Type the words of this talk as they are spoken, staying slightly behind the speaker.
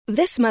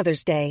This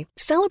Mother's Day,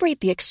 celebrate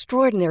the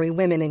extraordinary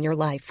women in your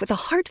life with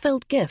a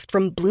heartfelt gift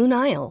from Blue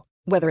Nile.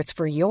 Whether it's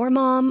for your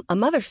mom, a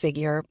mother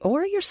figure,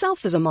 or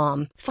yourself as a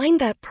mom, find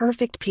that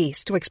perfect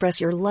piece to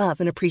express your love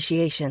and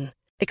appreciation.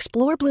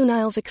 Explore Blue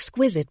Nile's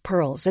exquisite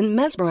pearls and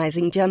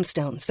mesmerizing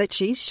gemstones that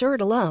she's sure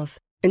to love.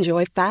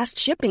 Enjoy fast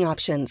shipping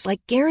options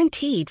like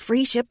guaranteed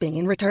free shipping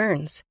and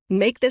returns.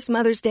 Make this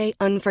Mother's Day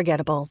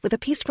unforgettable with a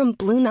piece from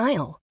Blue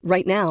Nile.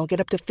 Right now, get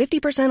up to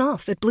 50%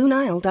 off at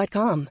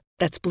BlueNile.com.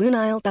 That's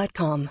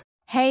BlueNile.com.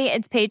 Hey,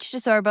 it's Paige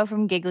DeSorbo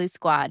from Giggly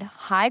Squad.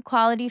 High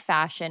quality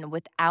fashion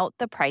without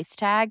the price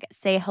tag.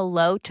 Say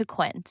hello to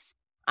Quince.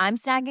 I'm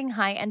snagging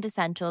high-end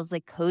essentials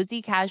like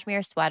cozy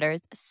cashmere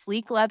sweaters,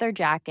 sleek leather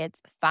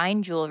jackets,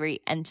 fine jewelry,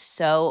 and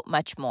so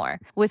much more.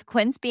 With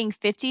Quince being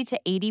 50 to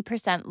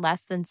 80%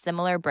 less than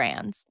similar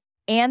brands.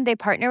 And they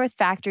partner with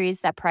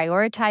factories that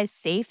prioritize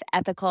safe,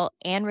 ethical,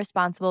 and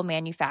responsible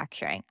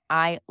manufacturing.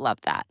 I love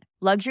that.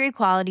 Luxury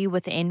quality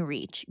within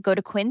reach. Go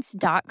to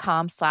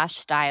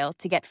quince.com/style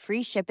to get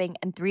free shipping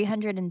and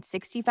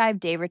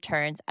 365-day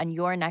returns on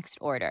your next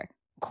order.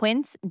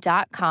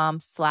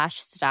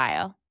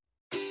 Quince.com/style.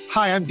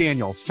 Hi, I'm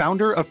Daniel,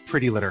 founder of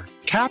Pretty Litter.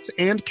 Cats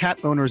and cat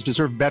owners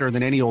deserve better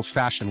than any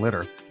old-fashioned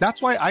litter.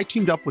 That's why I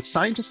teamed up with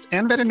scientists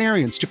and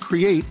veterinarians to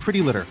create Pretty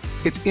Litter.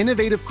 Its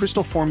innovative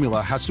crystal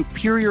formula has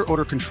superior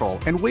odor control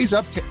and weighs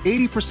up to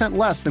 80%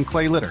 less than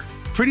clay litter.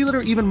 Pretty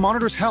Litter even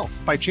monitors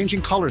health by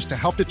changing colors to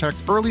help detect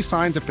early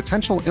signs of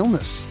potential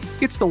illness.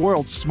 It's the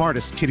world's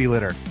smartest kitty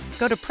litter.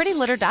 Go to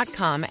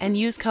prettylitter.com and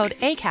use code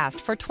ACAST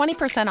for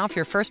 20% off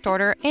your first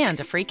order and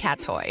a free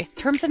cat toy.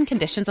 Terms and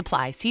conditions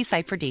apply. See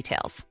site for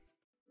details.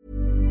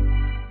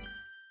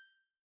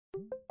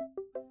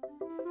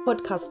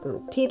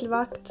 Podcasten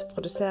Tidligvakt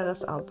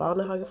produseres av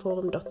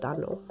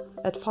barnehageforum.no,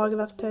 et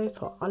fagverktøy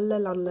for alle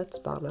landets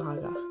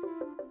barnehager.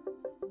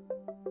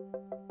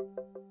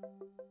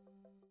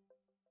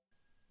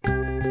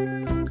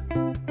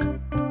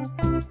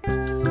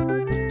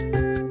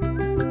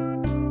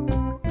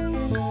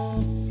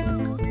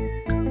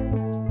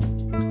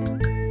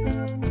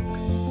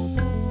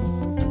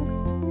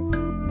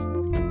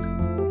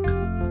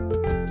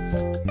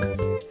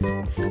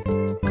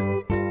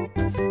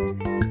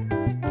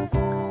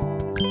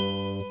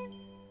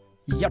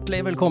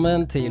 Hjertelig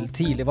velkommen til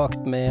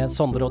Tidligvakt med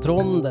Sondre og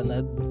Trond,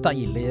 denne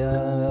deilige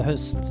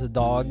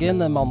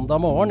høstdagen, mandag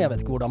morgen. Jeg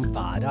vet ikke hvordan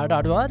været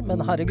der du er,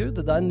 men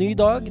herregud, det en ny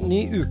dag,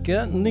 ny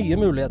uke, nye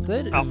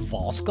muligheter. Ja.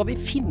 Hva skal vi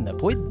finne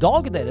på i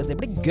dag, dere? Det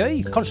blir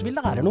gøy. Kanskje vi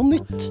lærer noe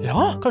nytt?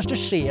 Ja. Kanskje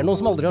det skjer noe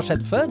som aldri har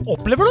skjedd før?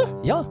 Opplever du?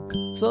 Ja,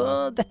 så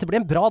dette blir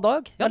en bra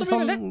dag. Ja, det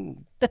blir veldig.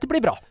 Dette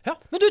blir bra. Ja,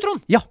 men du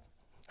Trond? Ja.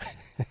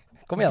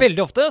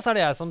 Veldig ofte så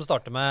det jeg som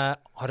starter med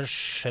har det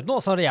skjedd noe,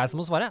 og så det jeg som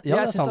må svare. Ja,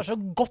 jeg synes det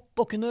så godt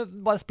å kunne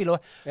bare spille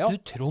og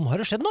du Trond, har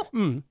det skjedd noe?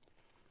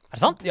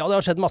 Det sant? Ja, det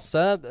har skjedd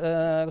masse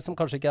som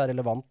kanskje ikke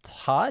relevant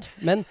her,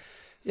 men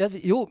jeg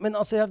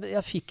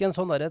fikk en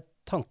sånn der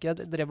tanke.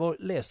 Jeg drev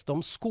og leste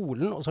om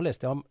skolen, og så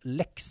leste jeg om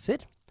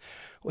lekser.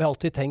 Og jeg har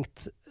alltid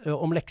tenkt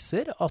om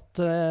lekser at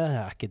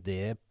ikke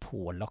det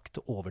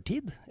pålagt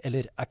overtid?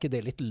 Eller ikke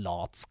det litt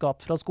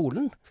latskap fra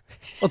skolen?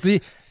 At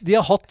de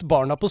har hatt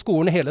barna på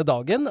skolen hele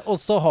dagen,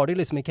 og så har de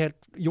liksom ikke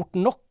helt gjort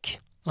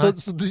nok. Så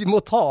de må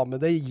ta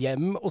med det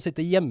hjem og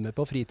sitte hjemme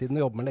på fritiden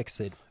og jobbe med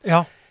lekser.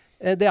 Ja.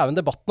 Det jo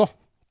en debatt nå.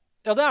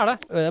 Ja, det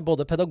det.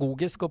 Både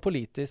pedagogisk og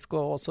politisk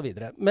og så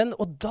videre.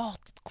 Og da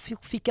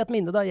fikk jeg et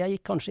minne da jeg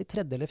gikk kanskje i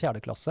 3. eller 4.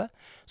 klasse.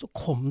 Så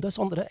kom det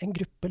en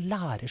gruppe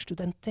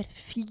lærerstudenter,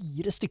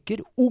 4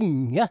 stykker,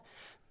 unge.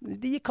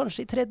 De gikk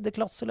kanskje i 3.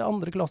 klasse eller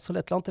 2. klasse eller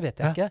et eller annet, det vet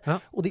jeg ikke. Ja.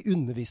 Og de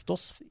underviste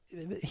oss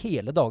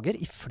hele dager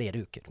i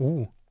flere uker.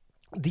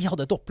 De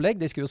hadde et opplegg,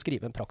 de skulle jo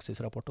skrive en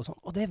praksisrapport og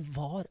sånn. Og det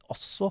var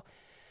altså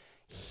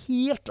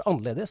helt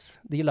annerledes,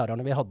 de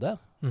lærerne vi hadde.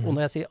 Og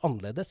når jeg sier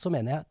annerledes, så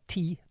mener jeg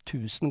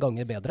 10 000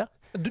 ganger bedre.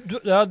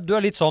 Du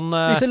litt sånn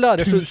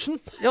 1000?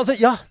 Ja,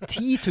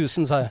 10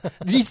 000, sa jeg.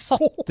 De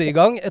satte i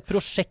gang et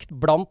prosjekt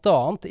blant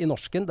annet i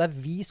norsken, der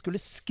vi skulle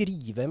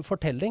skrive en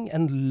fortelling,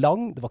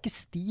 det var ikke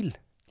stil.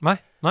 Nei.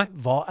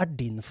 Hva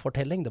din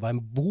fortelling? Det var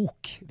en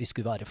bok. Vi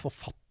skulle være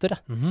forfattere.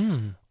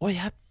 Og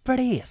jeg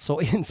ble så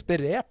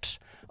inspirert.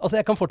 Altså,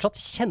 jeg kan fortsatt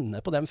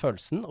kjenne på den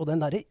følelsen, og den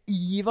der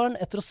iveren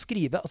etter å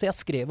skrive. Altså, jeg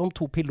skrev om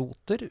 2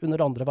 piloter under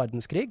 2.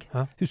 verdenskrig.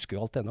 Husker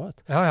jo alt ennå, vet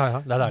du. Ja,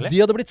 det deilig.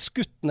 De hadde blitt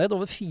skutt ned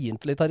over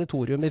fiendtlig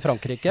territorium i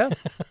Frankrike.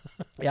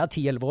 Jeg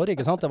 10-11 år,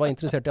 ikke sant? Jeg var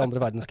interessert i 2.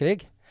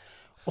 verdenskrig.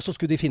 Og så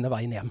skulle de finne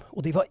veien hjem.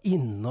 Og de var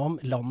innom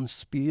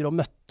landsbyer og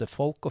møtte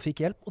folk og fikk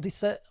hjelp. Og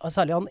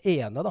særlig han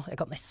ene da, jeg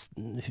kan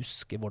nesten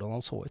huske hvordan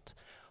han så ut.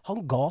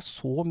 Han ga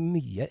så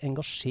mye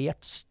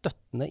engasjert,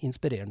 støttende,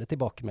 inspirerende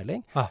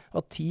tilbakemelding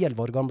at 10-11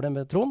 år gamle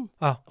med Trond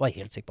var jeg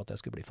helt sikker på at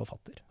jeg skulle bli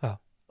forfatter.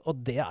 Og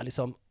det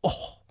liksom,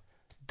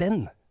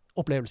 den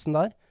opplevelsen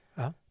der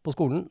på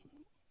skolen,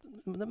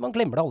 man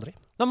glemmer det aldri.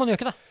 Nei, man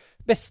gjør ikke det.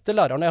 Beste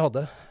lærerne jeg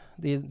hadde,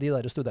 de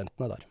der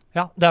studentene der.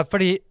 Ja, det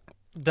fordi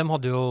de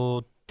hadde jo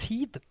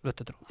tid,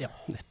 vet du, Trond. Ja,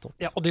 nettopp.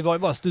 Ja, og de var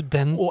jo bare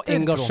studenter. Og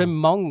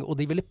engasjement, og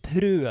de ville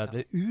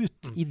prøve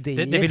ut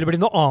ideer. Det ville bli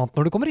noe annet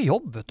når du kommer i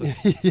jobb, vet du.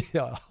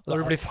 Ja.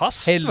 Når du blir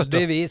fast,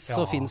 heldigvis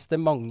så finnes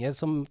det mange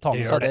som tar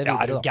med seg det videre.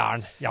 Jeg er jo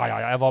gæren. Ja,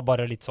 jeg var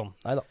bare litt sånn.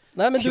 Neida.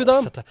 Nei, men du da?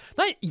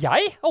 Nei,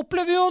 jeg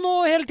opplever jo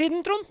noe hele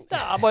tiden, Trond. Det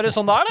er bare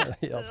sånn det er,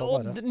 det. Ja, sånn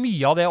er det. Og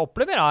mye av det jeg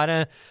opplever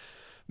er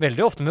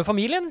veldig ofte med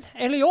familien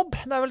eller jobb.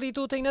 Det er vel de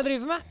to tingene jeg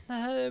driver med.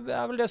 Det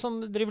er vel det som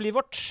driver livet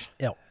vårt.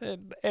 Ja.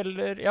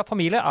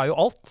 Familie er jo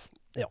alt.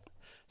 Ja.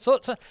 Så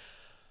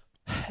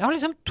jeg har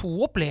liksom 2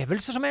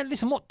 opplevelser som jeg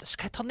liksom må,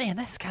 skal jeg ta den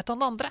ene, skal jeg ta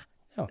den andre?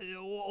 Ja.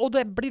 Og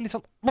det blir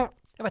liksom,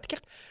 jeg vet ikke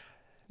helt.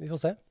 Vi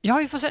får se. Ja,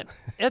 vi får se.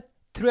 Jeg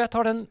tror jeg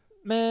tar den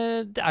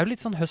med, det er jo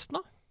litt sånn høsten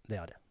da. Det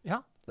er det. Ja.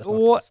 Det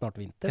er snart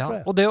vinter, tror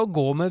jeg. Og det å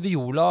gå med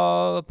viola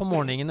på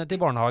morgenene til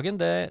barnehagen,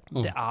 det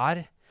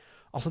er,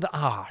 altså det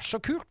er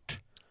så kult.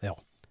 Ja.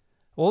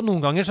 Og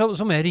noen ganger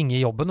så må jeg ringe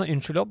i jobben og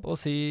unnskyld jobb og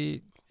si,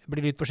 jeg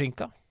blir litt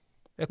forsinket.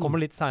 Jeg kommer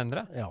litt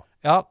senere.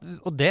 Ja,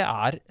 og det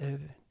er,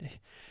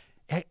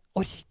 jeg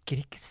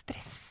orker ikke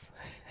stress.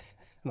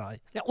 Nei.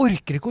 Jeg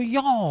orker ikke å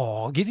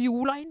jage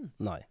viola inn.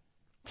 Nei.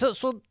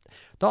 Så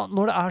da,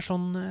 når det er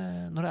sånn,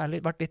 når det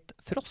er vært litt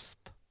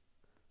frost,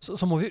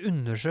 så må vi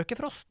undersøke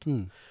frost.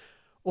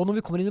 Og når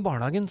vi kommer inn i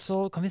barnehagen,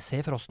 så kan vi se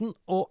frosten,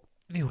 og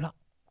Viola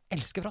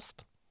elsker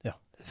frost. Ja.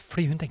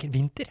 Fordi hun tenker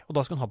vinter, og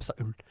da skal hun ha på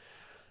seg ull.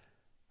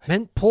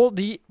 Men på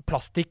de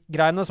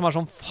plastikkgreiene som er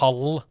sånn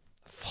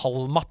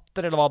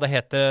fallmatter, eller hva det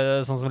heter,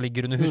 sånn som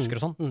ligger under husker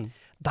og sånn,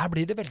 der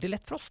blir det veldig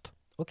lett frost.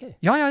 Ok.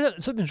 Ja,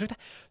 så undersøk det.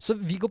 Så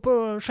vi går på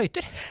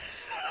skøyter.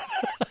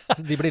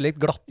 Så de blir litt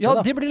glatte, da? Ja,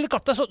 de blir litt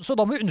glatte, så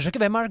da må vi undersøke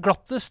hvem er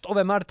glattest, og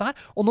hvem er dette her.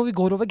 Og når vi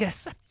går over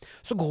gresset,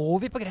 så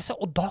går vi på gresset,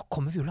 og da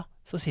kommer Viola.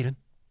 Så sier hun,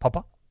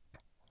 pappa,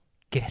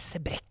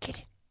 gresset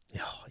brekker.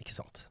 Ja, ikke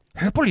sant.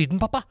 Hør på lyden,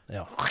 pappa.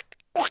 Ja.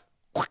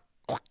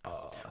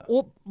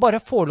 Og bare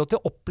få lov til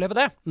å oppleve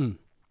det.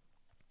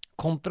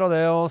 Kontra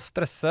det å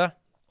stresse,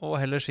 og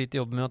heller si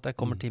til jobben min at jeg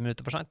kommer 10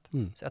 minutter for sent.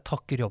 Så jeg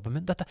takker jobben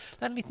min. Det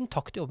er en liten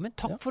takk til jobben min.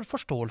 Takk for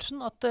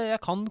forståelsen at jeg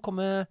kan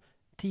komme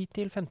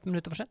 10-15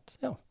 minutter for sent.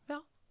 Ja.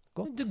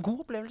 Godt. Det er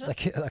god opplevelse.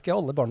 Det er ikke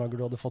alle barnehager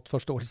du hadde fått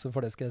forståelse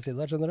for det, skal jeg si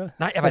der, skjønner du?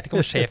 Nei, jeg vet ikke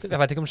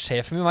om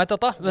sjefen min vet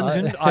dette, men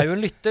hun er jo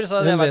en lytter,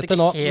 så jeg vet ikke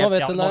nå. helt. Nå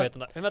vet hun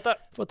det. Hun vet det.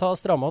 Får ta og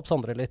stramme opp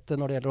Sondre litt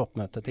når det gjelder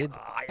oppmøtetid.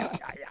 Ja.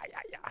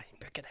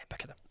 Bør ikke det.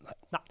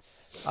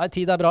 Nei,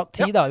 tid er bra.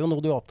 Tid er jo noe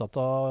du er opptatt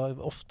av.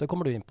 Ofte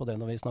kommer du inn på det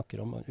når vi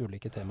snakker om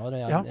ulike temaer.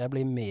 Jeg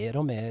blir mer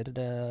og mer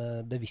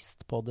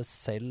bevisst på det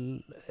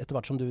selv etter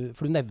hvert som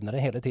for du nevner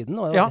det hele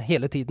tiden.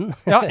 Hele tiden.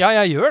 Ja,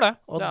 jeg gjør det.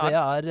 Og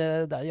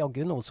det er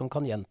jaggu noe som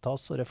kan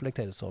gjentas og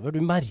reflekteres over.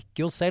 Du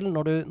merker jo selv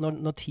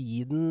når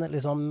tiden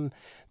liksom,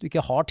 du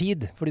ikke har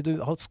tid, fordi du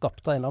har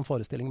skapt deg en eller annen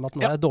forestilling om at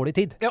nå er det dårlig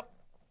tid. Ja.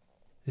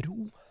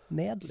 Ro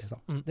ned,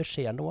 liksom. Det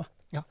skjer noe.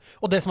 Ja.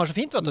 Og det som er så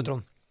fint, vet du,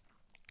 Trond,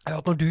 er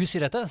at når du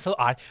sier dette, så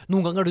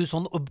noen ganger du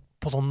sånn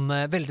på sånn,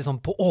 veldig sånn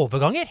på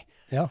overganger.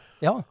 Ja.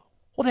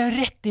 Og det er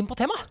rett inn på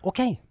temaet. Ok.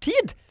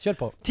 Tid. Kjør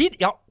på. Tid,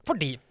 ja,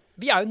 fordi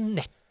vi er jo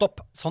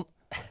nettopp sånn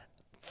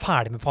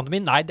ferdig med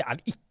pandemien. Nei, det er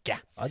vi ikke.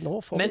 Nei, nå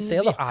får vi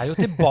se da. Men vi er jo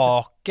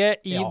tilbake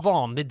i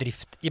vanlig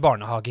drift i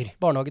barnehager.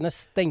 Barnehagene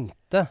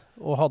stengte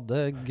og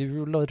hadde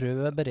gul og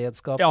rød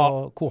beredskap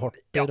og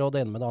kohorter og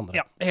det ene med det andre.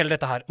 Ja, hele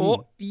dette her.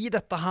 Og i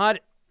dette her,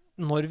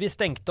 når vi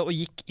stengte og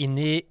gikk inn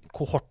i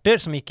kohorter,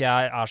 som ikke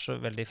jeg er så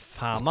veldig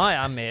fan av, jeg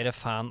er mer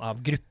fan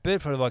av grupper,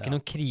 for det var ikke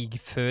noen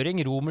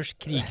krigføring. Romersk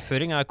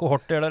krigføring er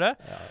kohorter, dere.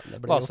 Ja, det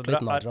ble gjort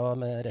litt narr av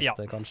med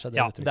rette, kanskje.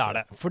 Det det er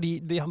det. Fordi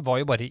vi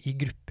var jo bare i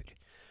grupper.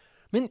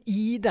 Men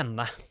i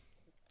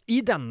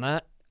denne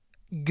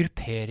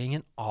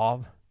grupperingen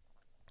av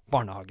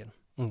barnehagen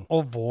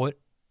og vår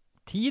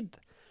tid,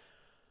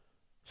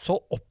 så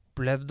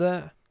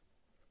opplevde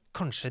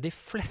kanskje de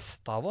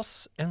fleste av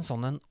oss en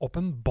sånn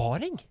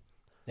åpenbaring.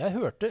 Jeg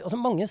hørte, altså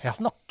mange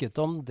snakket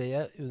om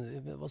det,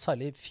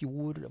 særlig i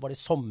fjor, var det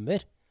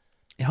sommer?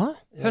 Ja,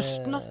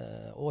 høsten da.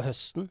 Og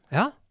høsten.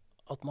 Ja.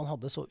 At man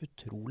hadde så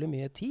utrolig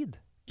mye tid.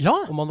 Ja.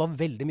 Og man var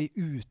veldig mye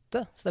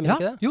ute, stemmer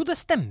ikke det? Jo, det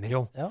stemmer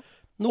jo. Ja.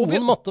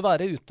 Noen måtte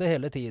være ute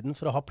hele tiden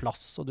for å ha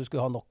plass, og du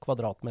skulle ha nok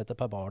kvadratmeter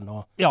per barn.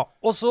 Ja,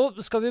 og så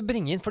skal vi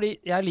bringe inn, fordi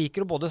jeg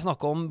liker å både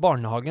snakke om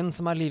barnehagen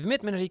som er livet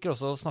mitt, men jeg liker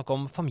også å snakke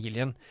om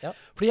familien. Ja.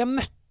 Fordi jeg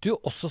møtte jo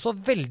også så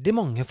veldig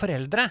mange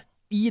foreldre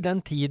i den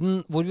tiden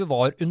hvor vi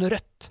var under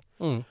rødt,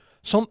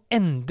 som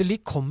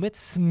endelig kom med et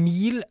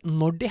smil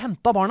når de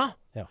hentet barna.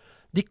 Ja.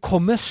 De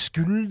kom med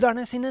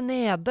skuldrene sine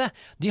nede.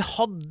 De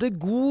hadde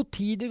god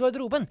tid i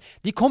garderoben.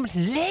 De kom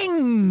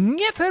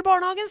lenge før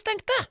barnehagen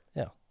stengte.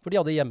 Ja. For de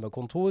hadde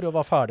hjemmekontor og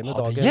var ferdig med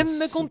dagens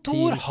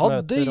hjemmekontor,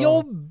 hadde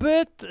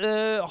jobbet,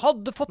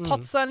 hadde fått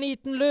tatt seg en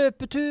liten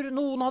løpetur.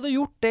 Noen hadde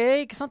gjort det,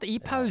 ikke sant? I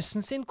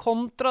pausen sin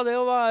kontra det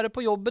å være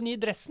på jobben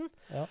i dressen.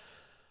 Ja.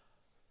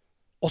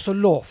 Og så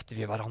lovte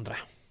vi hverandre.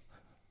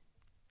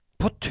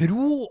 På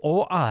tro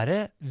og ære,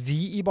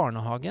 vi i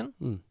barnehagen,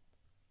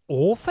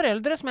 og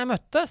foreldre som jeg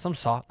møtte, som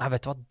sa, nei,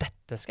 vet du hva,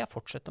 dette skal jeg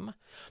fortsette med.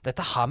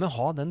 Dette her med å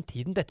ha den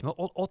tiden, dette med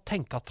å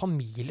tenke at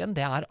familien,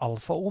 det er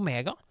alfa og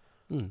omega.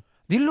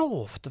 Vi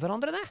lovte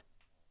hverandre det.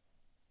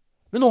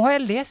 Men nå har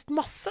jeg lest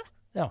masse.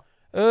 Ja.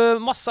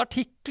 Masse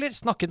artikler,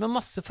 snakket med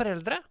masse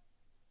foreldre.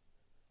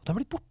 Og det har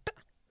blitt borte.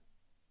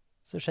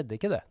 Så skjedde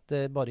ikke det.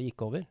 Det bare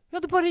gikk over. Ja,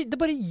 det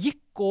bare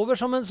gikk over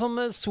som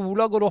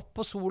sola går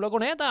opp og sola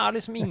går ned. Det er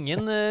liksom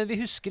ingen,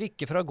 vi husker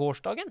ikke fra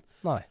gårsdagen.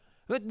 Nei.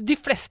 De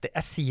fleste,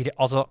 jeg sier det,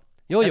 altså,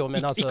 Jo,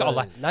 men ikke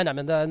alle. Nei,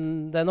 men det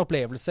er en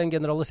opplevelse, en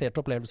generalisert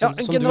opplevelse, Ja,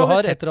 som du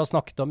har etter å ha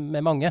snakket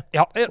med mange.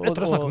 Ja, etter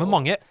å ha snakket med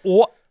mange,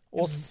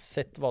 og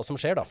sett hva som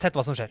skjer, da. Sett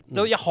hva som skjer.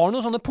 Jeg har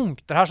noen sånne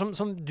punkter her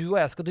som du og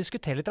jeg skal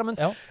diskutere litt, men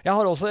jeg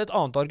har også et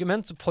annet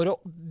argument for å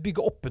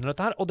bygge opp under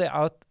dette her, og det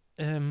er at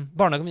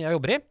barnehagen jeg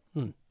jobber i,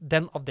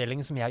 den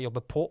avdelingen som jeg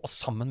jobber på, og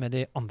sammen med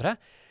de andre,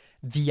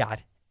 vi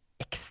er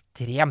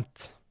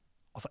ekstremt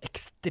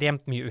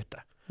mye ute.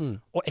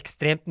 Og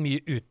ekstremt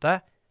mye ute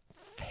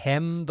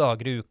 5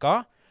 dager i uka.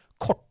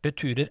 Korte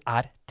turer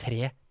er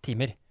 3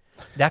 timer.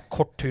 Det er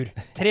kort tur.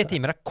 3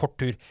 timer er kort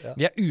tur. Ja.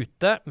 Vi er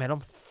ute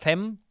mellom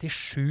 5 til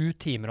 7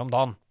 timer om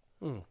dagen.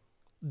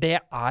 Det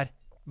er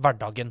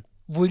hverdagen,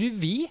 hvor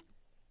vi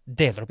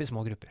deler opp i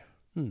små grupper.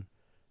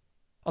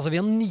 Altså, vi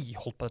har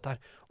niholdt på dette her.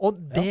 Og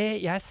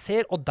det jeg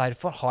ser, og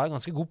derfor har jeg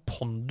ganske god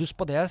pondus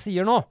på det jeg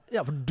sier nå.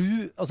 Ja, for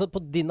altså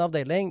på din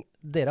avdeling,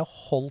 dere har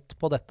holdt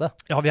på dette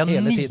ja, vi har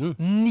hele tiden.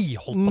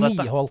 Niholdt på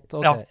dette. Niholdt,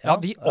 ok. Ja,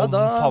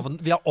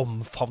 vi har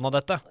omfavnet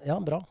dette. Ja,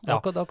 bra. Da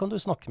kan du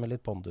snakke med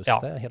litt pondus. Ja.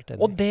 Det er jeg helt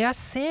enig. Og det jeg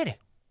ser,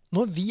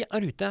 når vi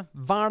er ute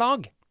hver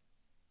dag,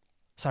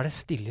 så er det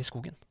stille i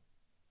skogen.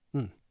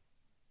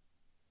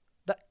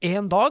 Det er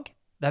en dag,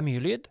 det er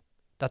mye lyd,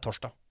 det er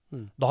torsdag.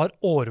 Da har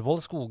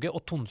Årvoll Skoge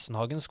og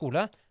Tonsenhagen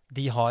skole,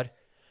 de har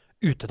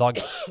utedag.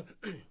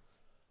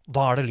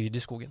 Da er det lyd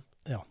i skogen.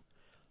 Ja.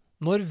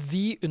 Når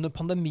vi under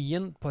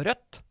pandemien på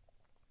Rødt,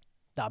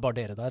 det er bare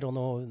dere der, og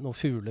noen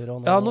fugler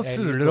og noe noen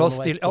fugler og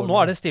stille. Ja, nå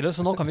er det stille,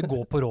 så nå kan vi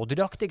gå på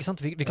rådyrjakt, ikke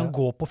sant? Vi kan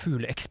gå på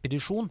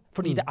fugleekspedisjon,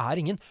 fordi det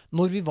er ingen.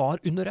 Når vi var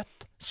under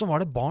Rødt, så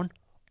var det barn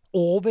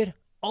overalt.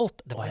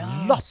 Det var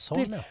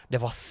latter, det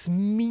var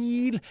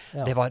smil,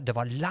 det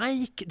var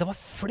leik, det var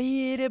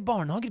flere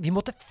barnehager. Vi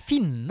måtte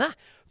finne,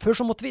 før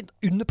så måtte vi,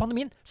 under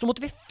pandemien, så måtte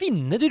vi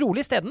finne de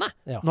rolige stedene.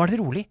 Nå er det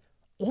rolig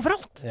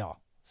overalt. Ja,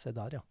 se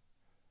der, ja.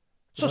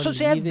 Så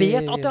jeg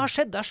vet at det har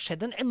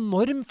skjedd en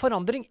enorm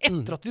forandring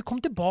etter at vi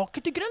kom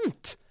tilbake til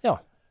grønt. Ja.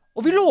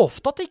 Og vi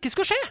lovte at det ikke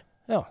skulle skje.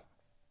 Ja.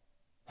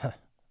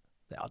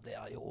 Ja, det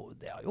er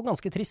jo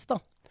ganske trist, da.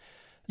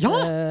 Ja!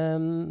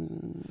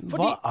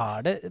 Hva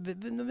er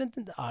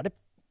det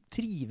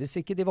trives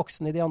ikke de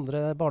voksne i de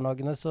andre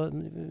barnehagene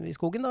i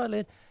skogen, da?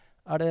 Eller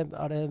er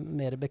det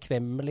mer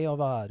bekvemmelig å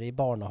være i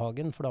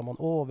barnehagen, for da har man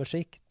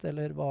oversikt,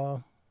 eller hva?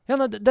 Ja,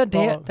 det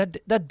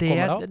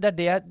er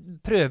det jeg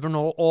prøver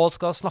nå å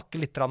skal snakke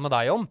litt med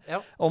deg om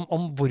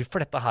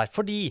hvorfor dette her.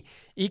 Fordi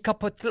i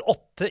kapittel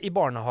 8 i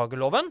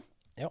barnehageloven,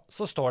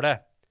 så står det,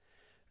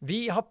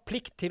 vi har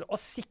plikt til å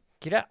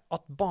sikre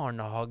at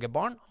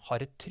barnehagebarn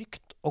har et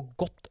trygt og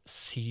godt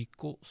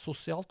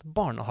psykososialt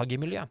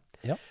barnehagemiljø.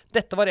 Ja.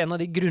 Dette var en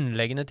av de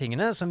grunnleggende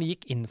tingene som vi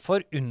gikk inn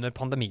for under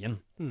pandemien,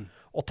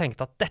 og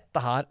tenkte at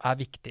dette her er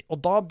viktig. Og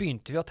da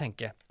begynte vi å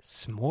tenke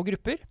små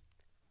grupper,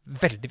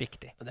 veldig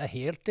viktig. Det er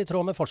helt i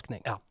tråd med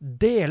forskning. Ja,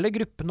 dele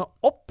gruppene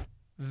opp,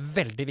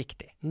 veldig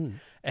viktig.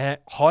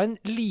 Ha en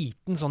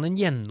liten en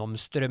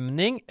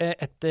gjennomstrømning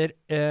etter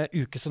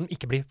uker som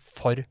ikke blir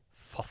for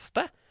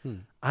faste,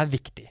 er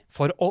viktig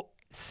for å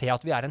se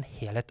at vi er en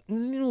helhet.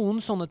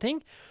 Noen sånne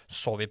ting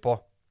så vi på.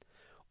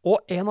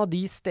 Og en av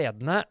de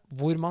stedene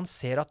hvor man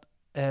ser at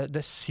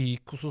det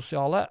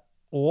psykososiale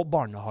og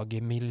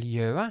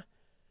barnehagemiljøet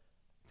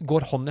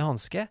går hånd i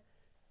handske,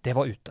 det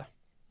var ute.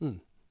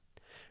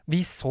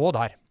 Vi så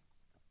der.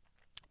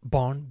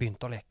 Barn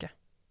begynte å leke.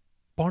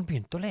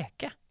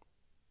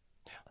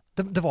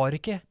 Det var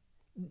ikke,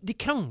 de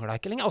kranglet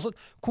ikke lenger. Altså,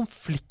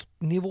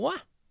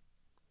 konfliktnivået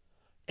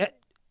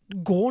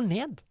går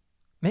ned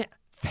med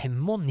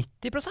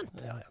 95%.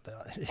 Ja,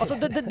 altså,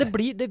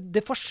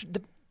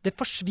 det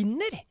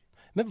forsvinner.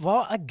 Men hva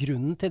er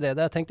grunnen til det?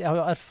 Jeg har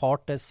jo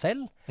erfart det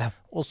selv. Ja.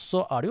 Og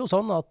så er det jo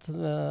sånn at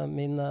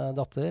min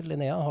datter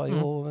Linnea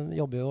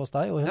jobber jo hos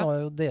deg,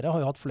 og dere har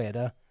jo hatt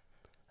flere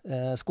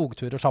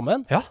skogturer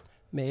sammen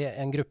med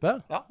en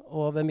gruppe. Ja.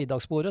 Og ved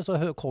middagsbordet så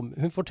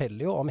hun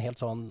forteller jo om helt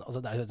sånn, altså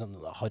det er jo sånn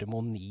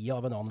harmoni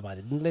av en annen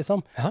verden,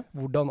 liksom. Ja.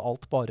 Hvordan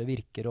alt bare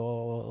virker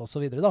og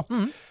så videre da.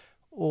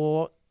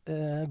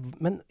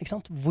 Men ikke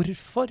sant,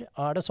 hvorfor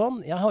er det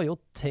sånn? Jeg har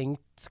jo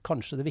tenkt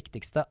kanskje det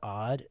viktigste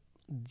er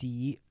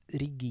de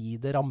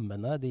rigide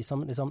rammene, de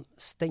som liksom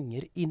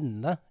stenger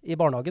inne i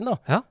barnehagen da.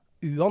 Ja.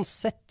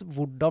 Uansett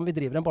hvordan vi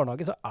driver en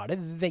barnehage, så er det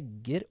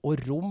vegger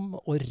og rom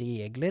og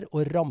regler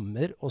og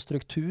rammer og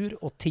struktur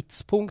og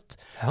tidspunkt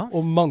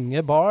og mange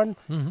barn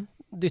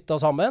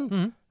dyttet sammen.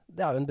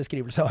 Det er jo en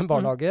beskrivelse av en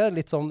barnehage,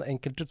 litt sånn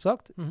enkelt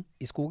sagt.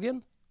 I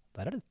skogen,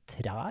 der er det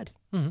trær.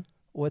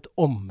 Og et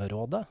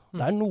område.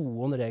 Det er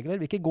noen regler.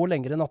 Vi ikke gå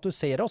lenger enn at du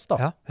ser oss,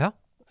 da.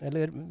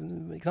 Eller,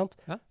 ikke sant?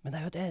 Men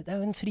det er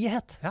jo en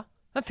frihet. Ja.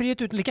 Det er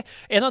frihet uten like.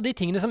 En av de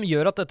tingene som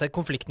gjør at dette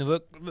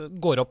konfliktnivået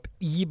går opp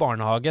i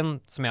barnehagen,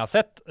 som jeg har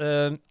sett,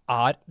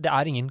 det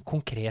er ingen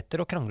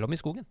konkreter å krangle om i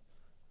skogen.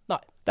 Nei.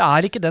 Det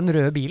er ikke den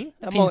røde bilen.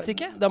 Det finnes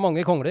ikke. Det er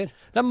mange kongler.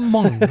 Det er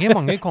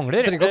mange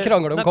kongler. Trenger ikke å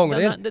krangle om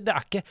kongler. Det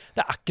er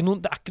ikke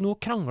noe å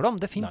krangle om.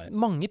 Det finnes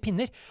mange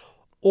pinner.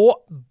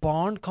 Og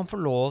barn kan få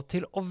lov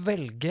til å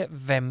velge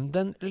hvem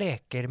den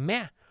leker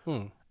med.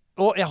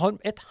 Og jeg har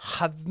et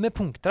haug med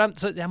punkter her,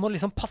 så jeg må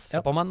liksom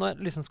passe på meg når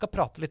jeg liksom skal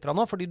prate litt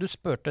nå, fordi du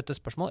spurte dette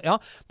spørsmålet. Ja,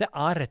 det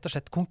er rett og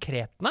slett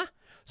konkretene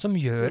som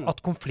gjør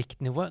at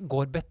konfliktnivået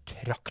går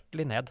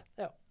betraktelig ned.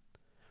 Ja.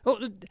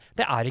 Og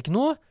det er ikke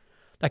noe,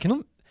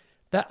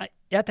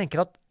 jeg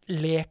tenker at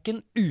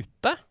leken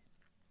ute,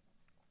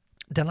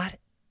 den er,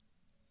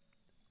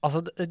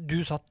 altså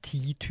du sa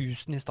 10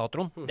 000 i stad,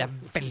 Trond. Det er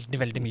veldig,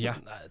 veldig mye.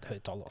 Det er et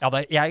høyt tall,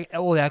 altså. Ja,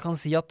 og jeg kan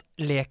si at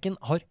leken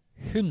har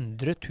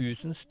 100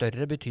 000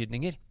 større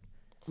betydninger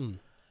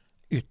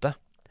ute.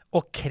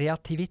 Og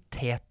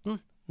kreativiteten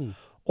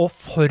og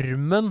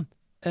formen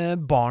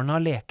barna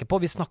leker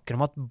på. Vi snakker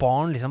om at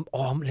barn liksom,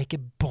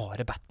 leker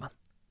bare Batman.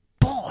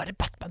 Bare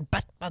Batman.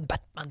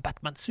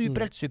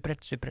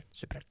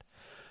 Superhelt.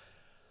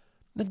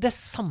 Men det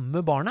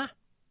samme barnet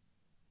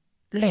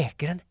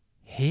leker en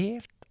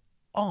helt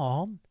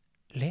annen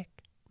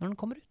lek når den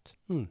kommer ut.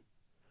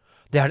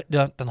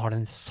 Den har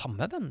den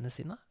samme vennene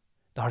sine.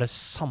 Det har det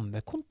samme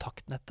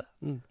kontaktnettet.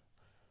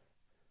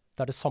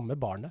 Det er det samme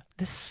barnet.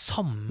 Det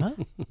samme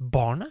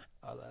barnet.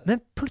 Men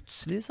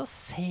plutselig så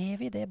ser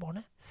vi det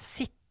barnet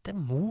sitte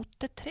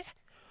mot et tre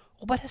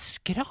og bare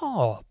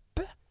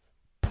skrape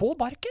på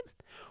barken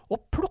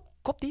og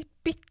plukke opp de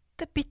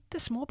bitte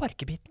små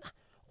barkebitene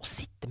og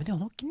sitte med de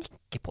håndene og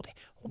gnikke på de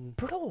og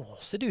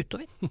blåse de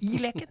utover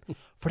i leken.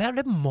 For det er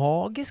det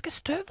magiske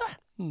støvet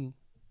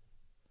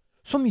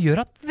som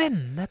gjør at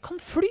vennene kan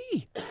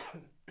fly.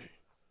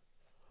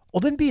 Og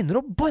den begynner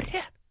å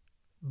borre.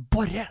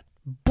 Borre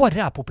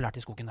er populært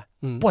i skogen der.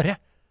 Borre.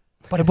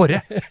 Bare borre.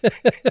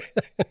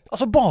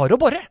 Altså bare å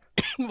borre.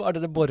 Hva er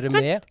det borrer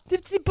med?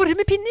 De borrer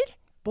med pinner.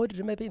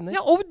 Borre med pinner?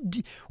 Ja, og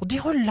de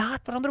har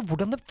lært hverandre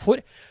hvordan det får...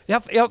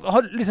 Jeg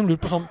har liksom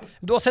lurt på sånn...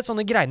 Du har sett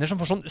sånne greiner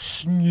som får sånn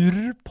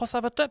snurr på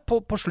seg, vet du?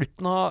 På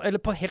slutten av... Eller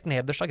på helt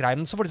nederst av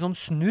greinen, så får de sånn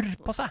snurr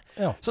på seg.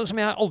 Ja.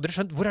 Som jeg aldri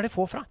skjønt. Hvor er det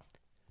få fra?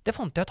 Det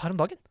fant jeg ut her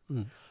om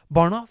dagen.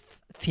 Barna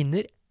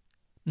finner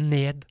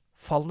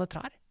nedfallende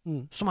trær.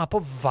 Som er på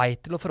vei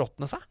til å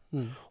forråtne seg.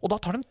 Og da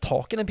tar de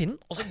tak i den pinnen,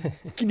 og så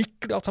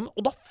gnikker de alt sammen,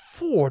 og da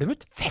får de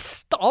ut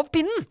festet av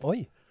pinnen.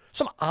 Oi.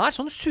 Som er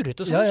sånn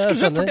surrete som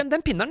skrue, for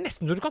den pinnen er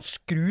nesten så du kan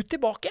skru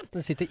tilbake igjen.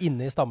 Den sitter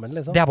inne i stammen,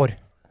 liksom. Det er borr.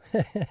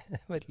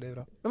 Veldig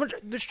bra.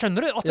 Men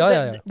skjønner du at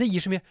det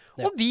gir så mye?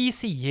 Ja. Og vi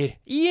sier,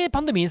 i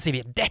pandemien sier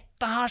vi,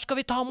 dette her skal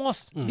vi ta med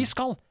oss. Vi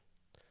skal.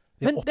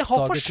 Men det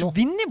har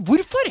forsvinnet.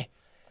 Hvorfor?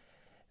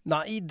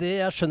 Nei,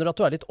 jeg skjønner at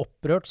du er litt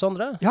opprørt,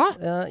 Sondre. Ja.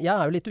 Jeg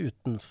er jo litt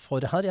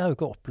utenfor her. Jeg har jo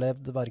ikke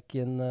opplevd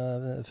hverken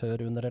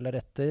før, under eller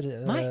etter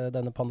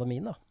denne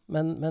pandemien. Da.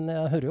 Men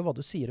jeg hører jo hva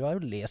du sier, og jeg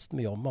har jo lest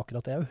mye om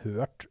akkurat det. Jeg har jo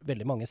hørt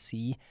veldig mange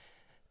si,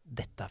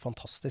 dette er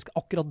fantastisk.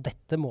 Akkurat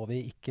dette må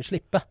vi ikke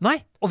slippe. Nei,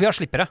 og vi har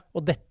slippere.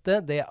 Og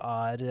dette, det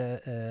er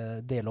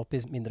dele opp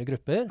i mindre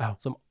grupper,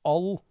 som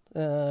all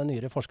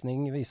nyere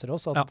forskning viser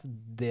oss at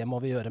det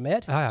må vi gjøre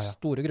mer. Ja.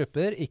 Store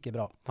grupper, ikke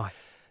bra. Nei.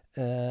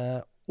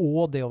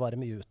 Og det å være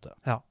mye ute.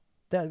 Ja.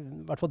 Det er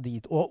i hvert fall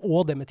dit.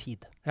 Og det med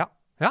tid. Ja.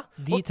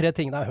 De tre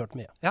tingene har jeg hørt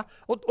mye. Ja,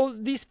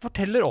 og de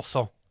forteller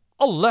også.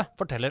 Alle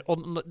forteller,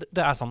 og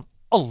det er sånn,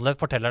 alle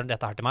forteller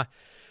dette her til meg.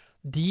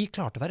 De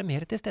klarte å være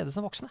mer til stede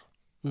som voksne.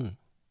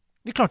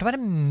 Vi klarte å være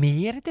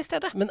mer til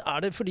stede. Men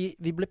er det fordi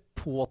vi ble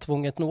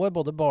påtvunget noe,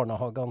 både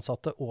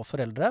barnehageansatte og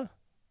foreldre?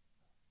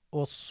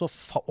 Og så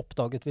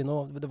oppdaget vi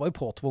noe, det var jo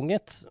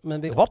påtvunget,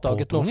 men vi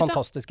oppdaget noe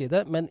fantastisk i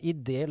det. Men i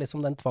det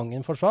liksom den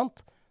tvangen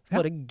forsvant, så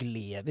bare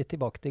gled vi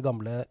tilbake til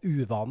gamle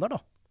uvaner, da.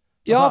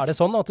 Og da er det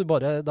sånn at du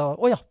bare,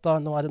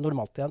 nå er det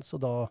normalt igjen, så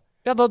da...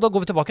 Ja, da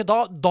går vi tilbake.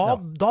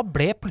 Da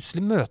ble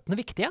plutselig møtene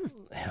viktige igjen.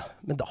 Ja,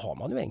 men da har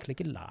man jo egentlig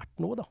ikke lært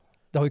noe, da.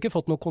 Det har jo ikke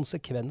fått noen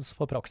konsekvens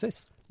for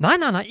praksis. Nei,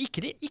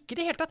 ikke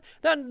det helt tatt.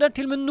 Det er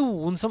til og med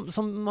noen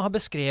som har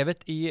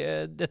beskrevet i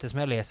dette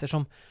som jeg leser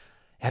som,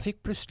 jeg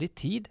fikk plutselig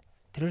tid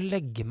til å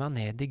legge meg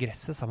ned i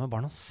gresset sammen med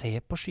barna og se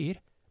på skyer.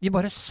 Vi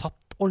bare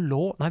satt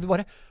og vi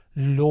bare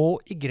lå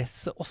i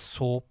gresset og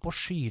så på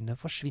skyene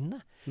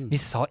forsvinne. Vi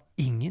sa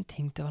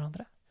ingenting til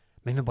hverandre,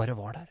 men vi bare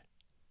var der.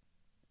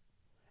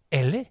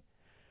 Eller,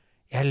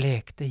 jeg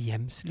lekte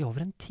gjemsel i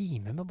over en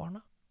time med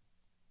barna.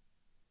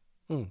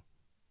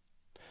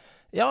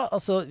 Ja,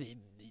 altså,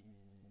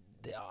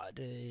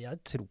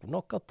 jeg tror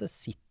nok at det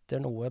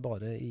sitter noe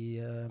bare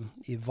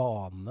i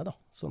vanene, da.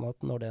 Sånn at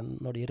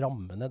når de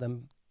rammene,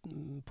 den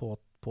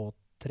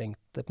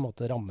påtrengte på en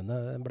måte rammene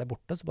ble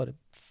borte, så bare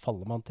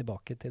faller man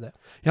tilbake til det.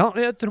 Ja,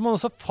 jeg tror man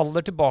også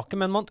faller tilbake,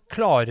 men man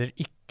klarer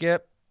ikke,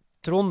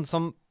 Trond,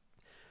 som...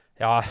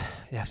 Ja,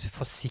 jeg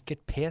får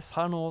sikkert pes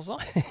her nå også.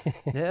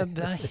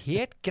 Det er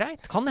helt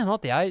greit. Kan hende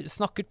at jeg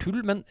snakker tull,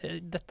 men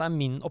dette er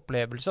min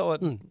opplevelse,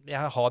 og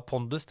jeg har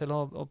pondus til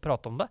å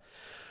prate om det.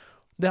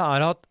 Det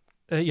er at,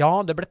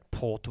 det ble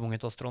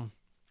påtvunget oss, Trond.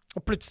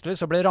 Og plutselig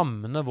så ble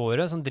rammene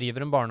våre som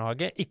driver en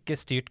barnehage ikke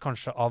styrt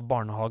kanskje av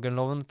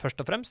barnehageloven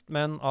først og fremst,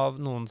 men av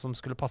noen som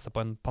skulle passe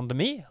på en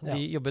pandemi. De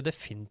jobber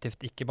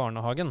definitivt ikke i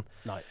barnehagen.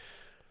 Nei.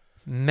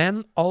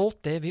 Men alt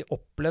det vi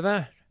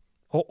opplever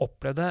og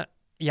opplevde,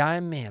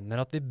 jeg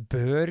mener at vi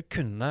bør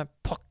kunne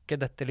pakke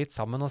dette litt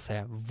sammen og se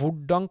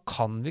hvordan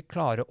kan vi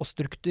klare å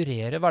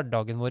strukturere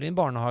hverdagen vår i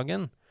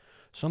barnehagen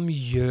som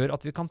gjør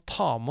at vi kan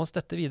ta med oss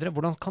dette videre.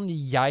 Hvordan kan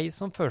jeg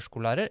som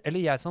førskolelærer,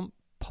 eller jeg som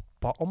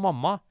pappa og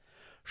mamma,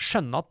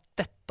 skjønne at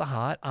dette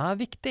her er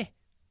viktig.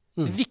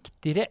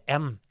 Viktigere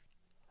enn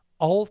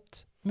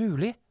alt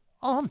mulig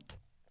annet.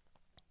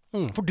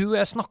 For du og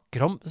jeg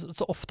snakker om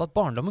så ofte at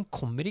barndommen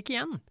kommer ikke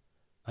igjen.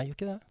 Nei, gjør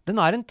ikke det.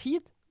 Den er en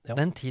tid. Ja.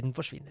 Den tiden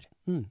forsvinner.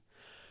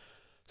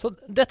 Så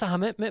dette her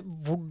med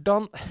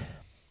hvordan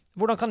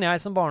kan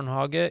jeg som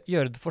barnehage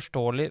gjøre det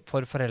forståelig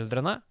for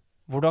foreldrene?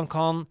 Hvordan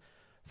kan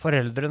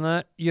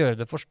foreldrene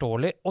gjøre det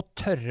forståelig og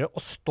tørre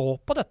å stå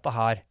på dette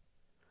her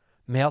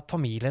med at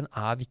familien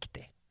er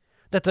viktig?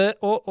 Dette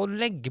å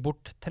legge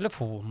bort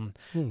telefonen,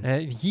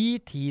 gi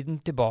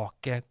tiden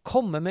tilbake,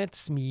 komme med et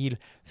smil,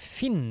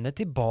 finne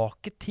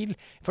tilbake til.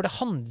 For det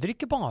handler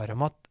ikke bare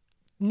om at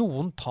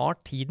noen tar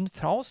tiden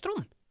fra oss,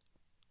 Trond.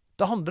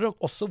 Det handler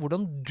om også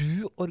hvordan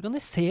du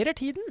organiserer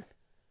tiden.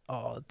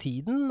 Ja,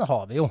 tiden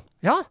har vi jo.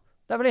 Ja,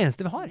 det er vel det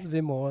eneste vi har.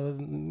 Vi må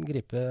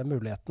gripe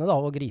mulighetene da,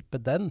 og gripe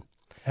den.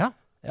 Ja.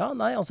 Ja,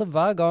 nei, altså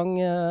hver gang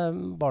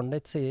barnet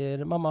ditt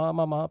sier mamma,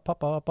 mamma,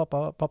 pappa,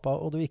 pappa, pappa,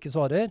 og du ikke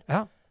svarer,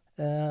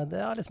 det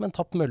er liksom en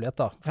tapt mulighet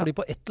da. Fordi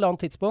på et eller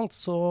annet tidspunkt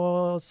så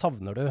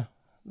savner du.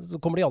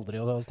 Så kommer de aldri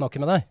å snakke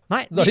med deg.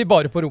 Nei, da er de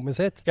bare på rommet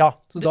sitt. Ja.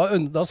 Så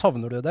da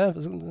savner du det.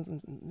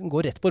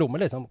 Gå rett på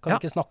rommet liksom. Kan vi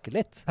ikke snakke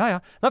litt? Ja.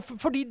 Nei,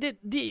 fordi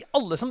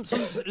alle som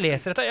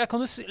leser dette, jeg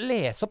kan jo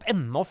lese opp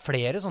enda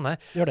flere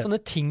sånne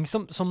ting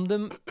som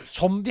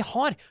vi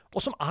har,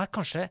 og som er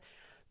kanskje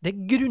det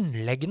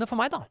grunnleggende for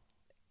meg da,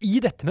 i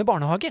dette med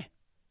barnehager.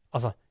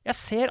 Altså, jeg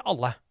ser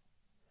alle.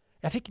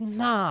 Jeg fikk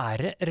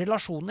nære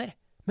relasjoner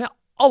med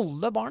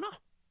alle barna.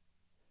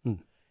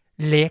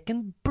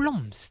 Leken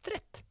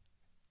blomstret.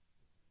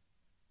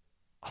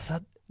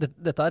 Altså,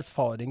 dette er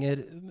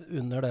erfaringer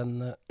under den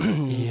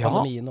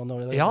pandemien.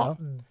 Og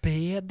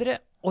bedre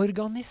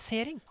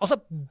organisering. Altså,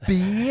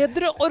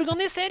 bedre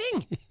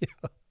organisering!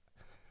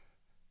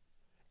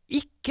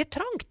 Ikke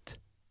trangt.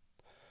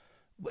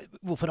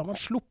 Hvorfor har man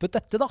sluppet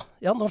dette da?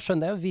 Ja, nå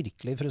skjønner jeg jo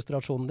virkelig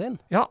frustrasjonen din.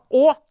 Ja,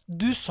 og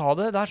du sa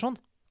det der sånn.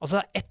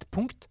 Altså, det er ett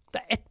punkt.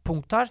 Det er ett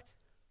punkt her.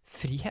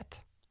 Frihet.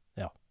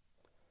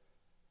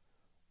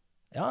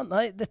 Ja,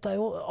 nei,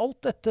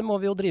 alt dette må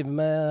vi jo drive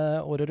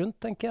med året rundt,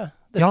 tenker jeg.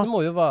 Dette må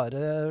jo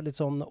være litt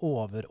sånn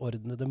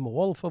overordnede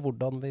mål for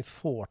hvordan vi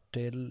får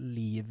til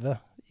livet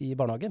i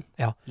barnehagen.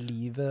 Ja.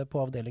 Livet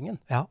på avdelingen.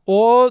 Ja,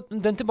 og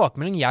den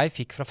tilbakemeldingen jeg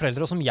fikk fra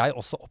foreldre, og som jeg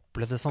også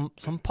opplevde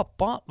som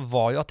pappa,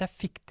 var jo at jeg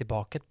fikk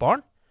tilbake et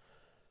barn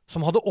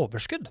som hadde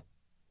overskudd.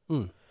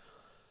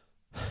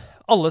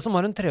 Alle som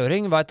har en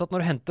 3-åring vet at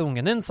når du henter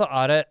ungen din, så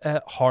er det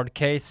hard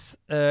case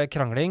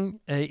krangling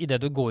i det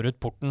du går ut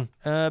porten.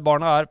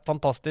 Barna er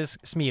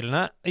fantastisk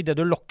smilende. I det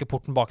du lokker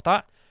porten bak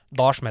deg,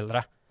 da smeller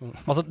det.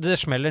 Altså, det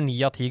smeller 9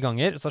 av 10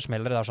 ganger, så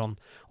smeller det der sånn.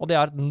 Og da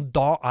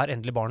er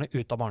endelig barnet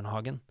ute av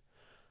barnehagen.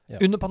 Ja.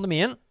 Under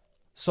pandemien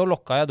så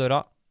lokka jeg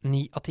døra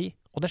 9 av 10,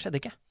 og det skjedde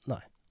ikke.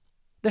 Nei.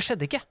 Det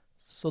skjedde ikke.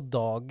 Så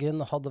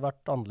dagen hadde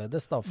vært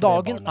annerledes da?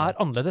 Dagen er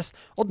annerledes.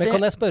 Men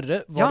kan jeg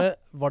spørre,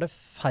 var det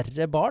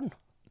færre barn?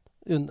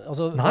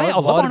 Nei,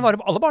 alle barn var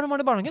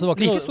i barnehagen.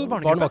 Så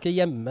barn var ikke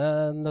hjemme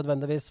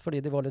nødvendigvis fordi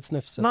de var litt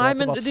snufsete? Nei,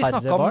 men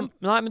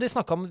de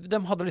snakket om de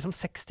hadde liksom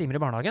 6 timer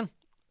i barnehagen.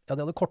 Ja,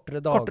 de hadde kortere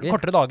dager.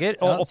 Kortere dager,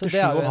 og opp til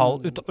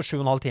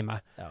 7,5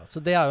 timer. Ja,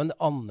 så det er jo en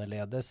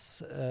annerledes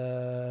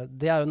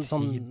det er jo en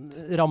sånn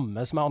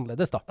ramme som er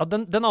annerledes da. Ja,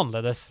 den er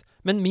annerledes.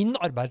 Men min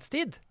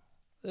arbeidstid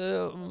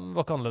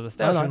var ikke annerledes.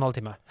 Det er 7,5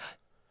 timer.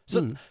 Så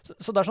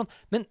det er sånn.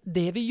 Men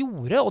det vi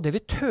gjorde, og det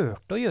vi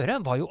tørte å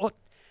gjøre, var jo å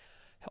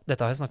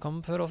dette har jeg snakket om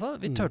før også.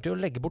 Vi tørte jo å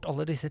legge bort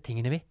alle disse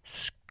tingene vi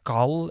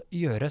skal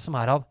gjøre, som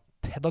er av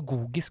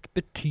pedagogisk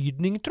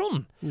betydning,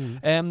 Trond.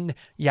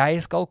 Jeg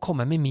skal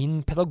komme med min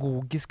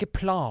pedagogiske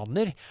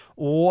planer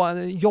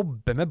og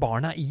jobbe med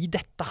barna i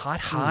dette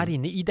her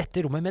inne, i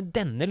dette rommet, med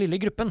denne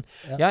lille gruppen.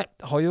 Ja. Jeg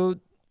har jo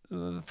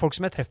folk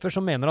som jeg treffer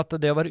som mener at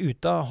det å være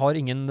ute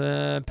har ingen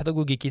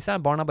pedagogikk i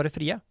seg. Barn er bare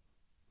frie.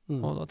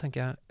 Og da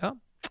tenker jeg, ja,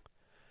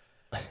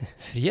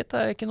 frihet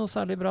er ikke noe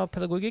særlig bra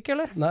pedagogikk,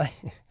 eller? Nei.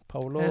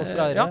 Paulo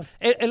Freire.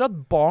 Eller at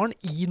barn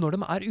når de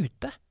er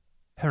ute.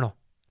 Hør nå,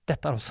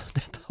 dette er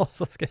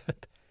også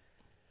skrevet.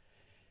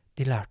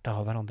 De lærte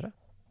av hverandre.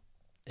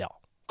 Ja.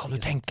 Kan du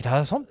tenke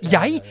deg sånn?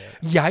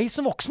 Jeg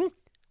som voksen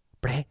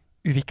ble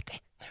uviktig.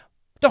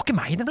 Det var ikke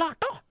meg de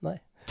lærte av. Nei.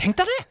 Tenk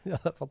deg det! Ja,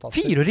 det er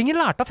fantastisk. 4-åringen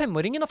lærte av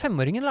 5-åringen, og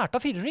 5-åringen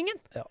lærte av 4-åringen.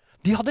 Ja.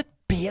 De hadde et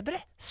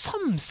bedre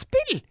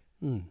samspill!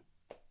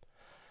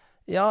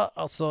 Ja,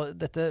 altså,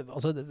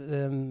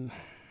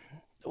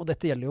 og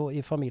dette gjelder jo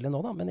i familien nå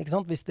da, men ikke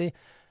sant?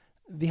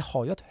 Vi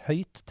har jo et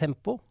høyt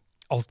tempo.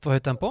 Alt for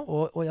høyt tempo.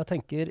 Og jeg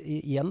tenker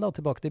igjen da,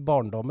 tilbake til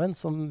barndommen,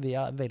 som vi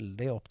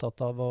veldig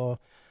opptatt av å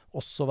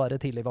også være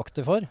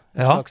tidligvakter for.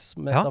 En slags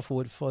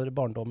metafor for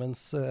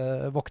barndommens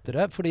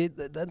voktere. Fordi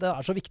det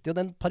så viktig, og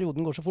den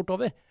perioden går så fort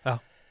over. Ja.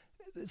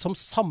 Som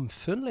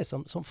samfunn,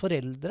 liksom, som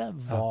foreldre,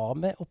 var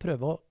med å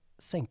prøve å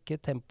senke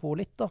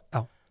tempoet litt da.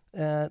 Ja.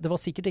 Det var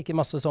sikkert ikke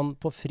masse sånn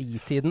på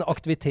fritiden,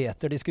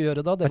 aktiviteter de skulle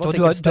gjøre da. Det var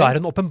sikkert du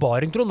en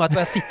åpenbaring, Trond. Vet du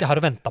hva jeg sitter her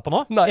og venter på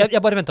nå?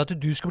 Jeg bare ventet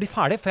at du skulle bli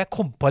ferdig, for jeg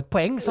kom på et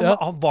poeng som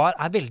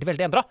veldig,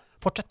 veldig endret.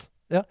 Fortsett.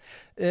 Ja.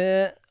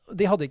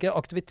 De hadde ikke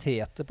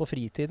aktiviteter på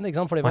fritiden,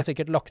 ikke sant? For det var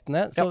sikkert lagt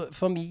ned. Så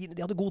familien,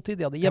 de hadde god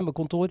tid, de hadde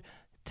hjemmekontor.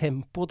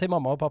 Tempo til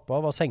mamma og pappa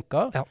var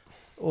senka. Ja.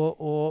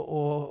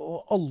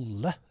 Og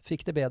alle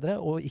fikk det bedre.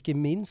 Og ikke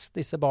minst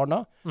disse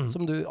barna,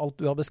 som alt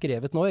du har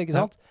beskrevet nå,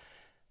 ikke sant?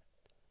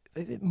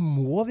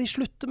 Må vi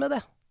slutte med det?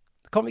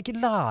 Kan vi ikke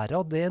lære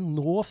av det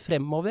nå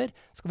fremover?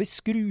 Skal vi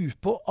skru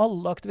på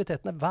alle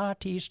aktivitetene hver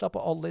tirsdag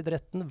på all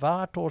idretten,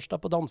 hver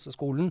torsdag på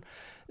danseskolen,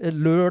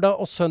 lørdag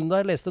og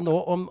søndag? Jeg leste nå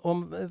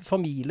om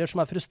familier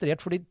som frustrert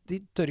fordi de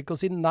tør ikke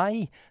å si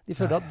nei. De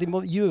føler at de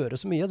må gjøre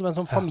så mye. Som en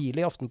sånn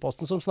familie i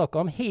Aftenposten som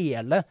snakket om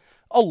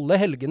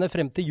alle helgene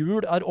frem til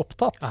jul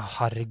opptatt.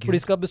 Herregud. For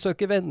de skal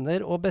besøke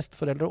venner og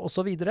besteforeldre og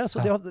så videre.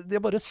 Så de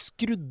har bare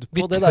skrudd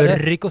på det der. Vi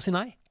tør ikke å si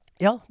nei.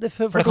 Ja,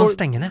 for det kan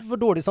stenge ned. For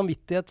dårlig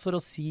samvittighet for å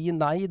si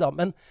nei da,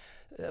 men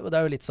det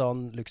jo litt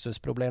sånn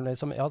luksusproblem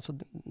liksom. Ja, så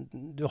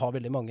du har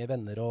veldig mange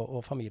venner og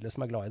familie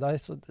som glad i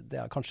deg, så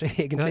det kanskje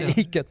egentlig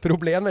ikke et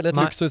problem, eller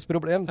et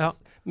luksusproblem. Ja.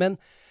 Men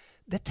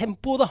det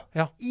tempoet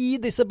da, i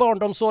disse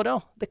barndomsåra,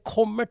 det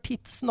kommer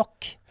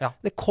tidsnok. Ja.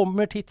 Det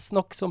kommer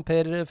tidsnok, som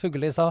Per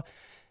Fugelli sa.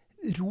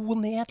 Ro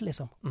ned,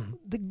 liksom.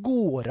 Det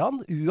går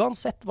an,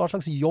 uansett hva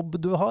slags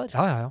jobb du har.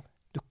 Ja.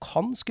 Du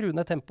kan skru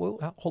ned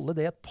tempoet, holde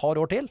det et par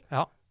år til.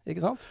 Ja.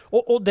 Ikke sant?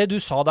 Og det du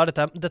sa der,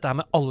 dette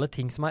med alle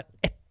ting som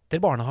etter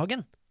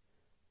barnehagen.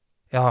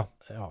 Ja.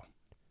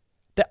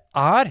 Det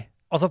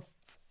altså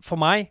for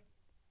meg,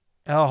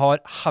 jeg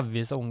har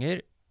haugvis av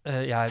unger,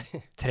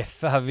 jeg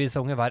treffer haugvis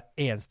av unger hver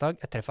eneste dag,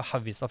 jeg treffer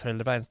haugvis av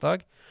foreldre hver eneste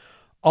dag.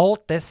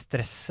 Alt det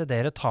stresset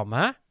dere tar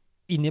med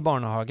inn i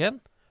barnehagen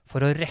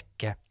for å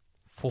rekke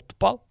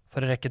fotball,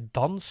 for å rekke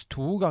dans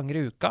 2 ganger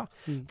i uka,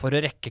 for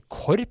å rekke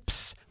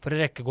korps, for å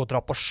rekke gå og dra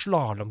på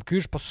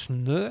slalomkurs på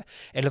snø,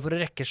 eller for å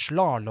rekke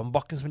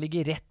slalombakken som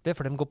ligger rett ved,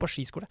 for de går på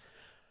skiskole.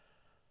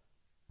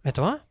 Vet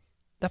du hva?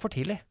 Det for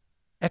tidlig.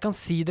 Jeg kan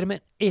si dere med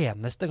en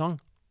eneste gang,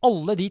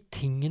 alle de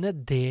tingene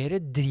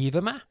dere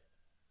driver med,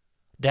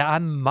 det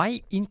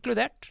meg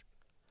inkludert.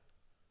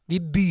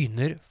 Vi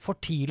begynner for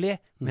tidlig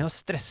med å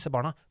stresse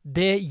barna.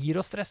 Det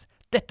gir oss stress.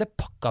 Dette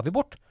pakket vi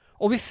bort,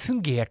 og vi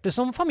fungerte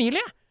som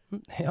familie.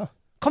 Ja.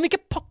 Kan vi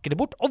ikke pakke det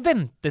bort og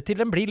vente til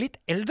den blir litt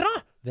eldre?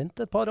 Vent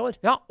et par år.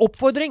 Ja,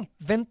 oppfordring.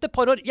 Vent et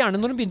par år. Gjerne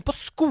når de begynner på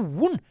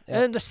skolen.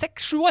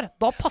 6-7 år.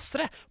 Da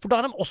passer det. For da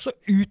de også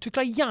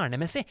utviklet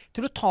hjernemessig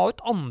til å ta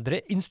ut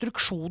andre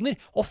instruksjoner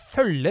og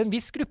følge en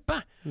viss gruppe.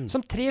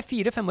 Som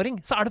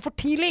 3-4-5-åring, så det for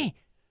tidlig.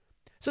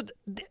 Så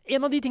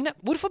en av de tingene,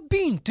 hvorfor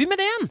begynte vi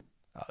med det igjen?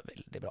 Ja,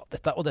 veldig bra.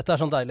 Dette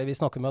sånn deilig. Vi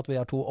snakker med at vi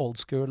 2 old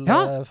school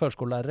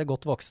førskolelærere,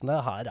 godt voksne.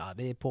 Her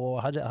vi på...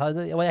 Her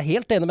jeg er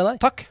helt enig med deg.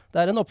 Takk.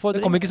 Det en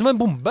oppfordring. Det kommer ikke som en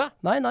bombe.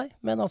 Nei,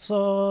 men altså...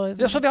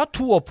 Så vi har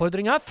 2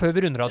 oppfordringer her før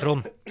vi runder av,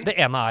 Trond. Det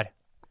ene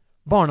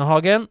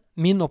barnehagen.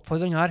 Min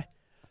oppfordring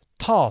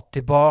ta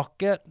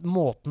tilbake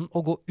måten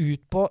å gå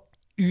ut på,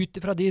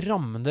 ut fra de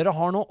rammene dere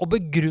har nå, og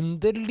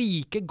begrunne det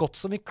like godt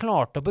som vi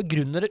klarte å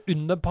begrunne det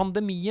under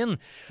pandemien,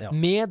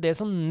 med det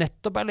som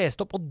nettopp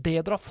lest opp, og det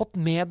dere har fått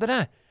med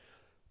dere.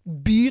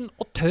 Begynn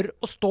og tør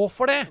å stå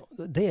for det.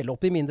 Del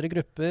opp i mindre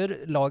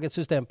grupper, lag et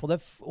system på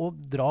det, og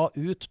dra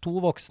ut 2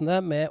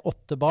 voksne med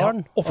 8 barn.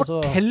 Ja, og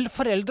fortell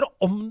foreldre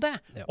om det.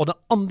 Ja. Og den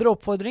andre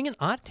oppfordringen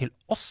til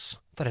oss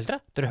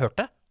foreldre. Dere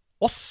hørte?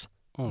 Oss.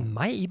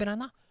 Meg i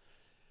beregnet.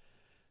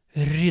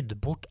 Rydd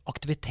bort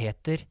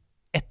aktiviteter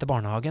etter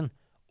barnehagen.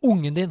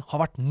 Ungen din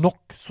har vært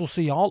nok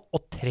sosial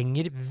og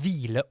trenger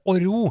hvile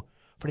og ro.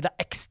 Fordi det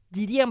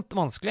ekstremt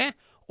vanskelig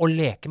å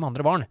leke med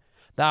andre barn.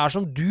 Det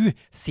som du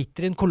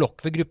sitter i en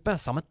kollokviegruppe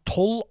sammen med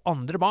 12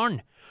 andre barn,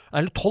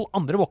 eller 12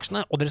 andre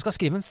voksne, og dere skal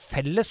skrive en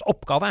felles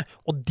oppgave,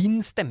 og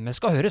din stemme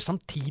skal høres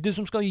samtidig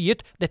som skal gi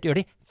ut. Dette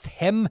gjør de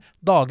 5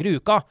 dager i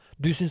uka.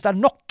 Du synes det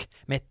nok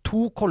med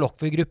 2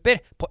 kollokviegrupper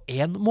på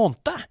 1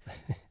 måned.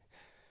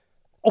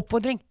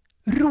 Oppfordring,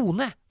 ro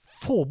ned,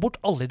 få bort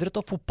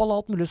allidrett og fotball og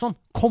alt mulig sånn.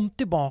 Kom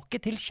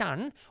tilbake til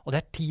kjernen, og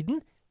det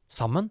tiden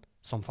sammen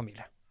som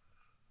familie.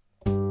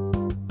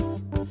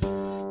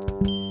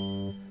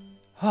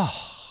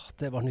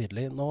 Det var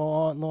nydelig.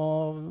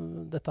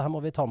 Dette her må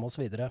vi ta med oss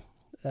videre.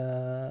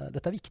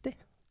 Dette viktig.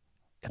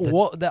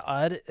 Og det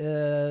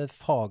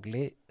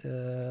faglig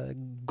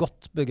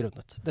godt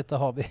begrunnet.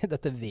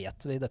 Dette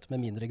vet vi, dette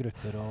med mindre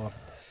grupper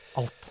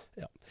og alt.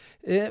 Ja.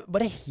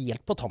 Bare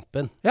helt på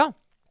tampen. Ja.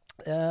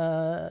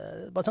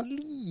 Bare sånn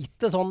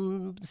lite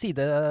sånn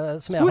side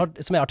som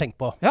jeg har tenkt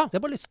på. Ja. Så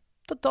jeg bare lyst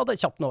til å ta det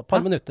kjapt nå, et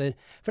par minutter.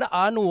 For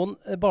det noen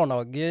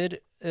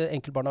barnehager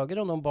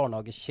enkeltbarnehager og noen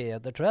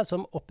barnehagekjeder, tror jeg,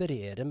 som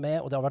opererer med,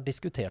 og det har vært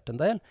diskutert en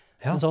del,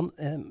 en sånn,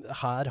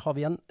 her har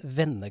vi en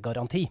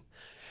vennegaranti.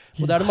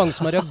 Og det er det mange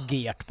som har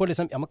reagert på,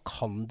 liksom, ja, men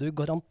kan du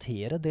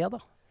garantere det da?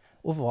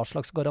 Og hva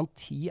slags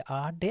garanti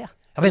er det?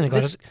 Ja,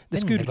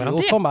 det skurrer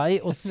jo for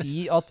meg å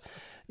si at,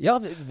 ja,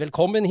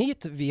 velkommen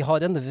hit, vi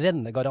har en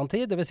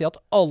vennegaranti, det vil si at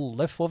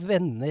alle får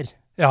venner.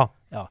 Ja.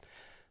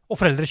 Og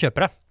foreldre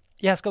kjøper det.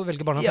 Jeg skal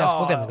velge barnehage, jeg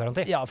skal få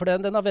vennegaranti. Ja, for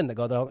den har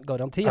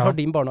vennegaranti. Har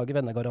din barnehage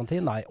vennegaranti?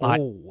 Nei.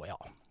 Ja.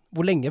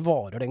 Hvor lenge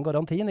varer den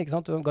garantien, ikke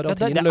sant?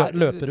 Garantien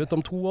løper ut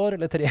om 2 år,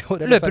 eller 3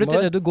 år, eller 5 år. Løper ut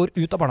i det du går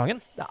ut av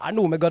barnehagen? Det er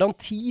noe med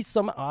garanti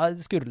som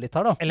skurrer litt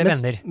her, da. Eller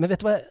venner. Men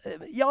vet du hva?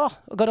 Ja,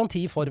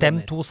 garanti for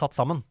venner. Dem to satt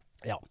sammen.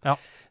 Ja.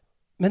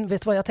 Men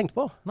vet du hva jeg tenkte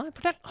på? Nei,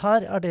 fortell.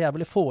 Her er det jeg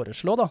ville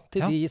foreslå da,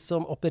 til de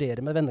som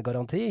opererer med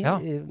vennegaranti.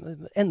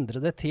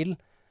 Endre det til,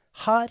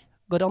 her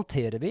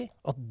garanterer vi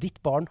at ditt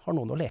barn har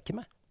noen å leke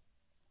med.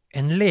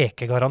 En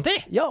lekegaranti?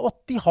 Ja, og at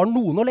de har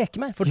noen å leke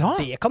med, for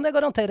det kan jeg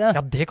garantere. Ja,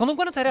 det kan du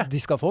garantere.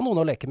 De skal få noen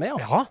å leke med,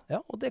 ja. Ja,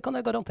 og det kan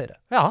jeg garantere.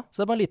 Ja. Så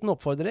det var en liten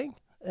oppfordring.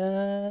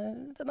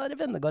 Den der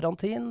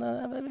vennegarantien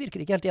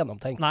virker ikke helt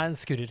gjennomtenkt. Nei, den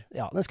skurrer.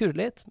 Ja, den skurrer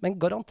litt, men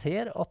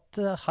garanter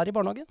at her i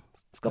barnehagen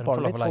skal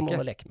barnet ditt få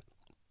noen å leke med.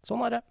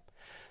 Sånn er det.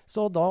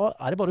 Så da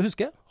er det bare å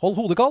huske, hold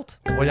hodet kaldt.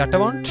 Og hjertet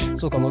varmt.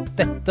 Så kan nok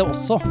dette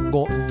også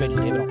gå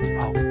veldig bra.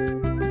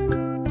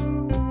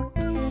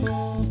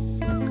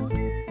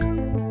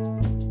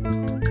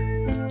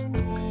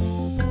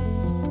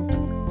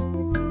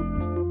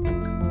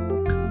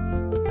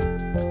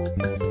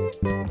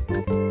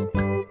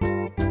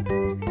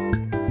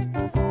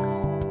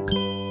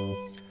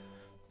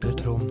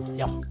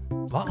 Ja.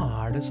 Hva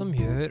er det som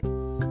gjør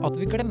at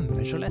vi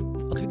glemmer så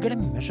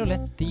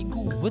lett de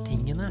gode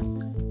tingene?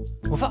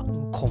 Hvorfor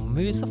kommer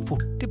vi så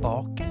fort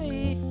tilbake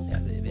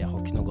Jeg har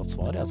ikke noe godt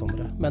svar,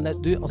 Sondre. Men det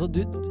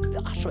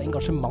er så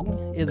engasjement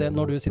i det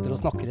når du sitter og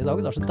snakker i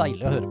dag. Det er så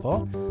deilig å høre på.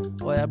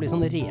 Og jeg blir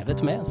sånn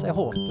revet med, så jeg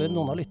håper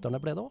noen av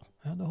lytterne ble det også.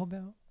 Ja, det håper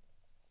jeg også.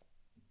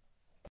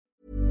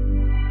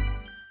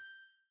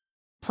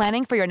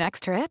 Planning for your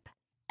next trip?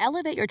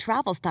 Elevate your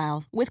travel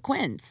style with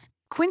Quince.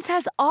 Quince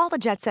has all the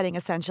jet-setting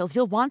essentials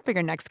you'll want for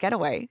your next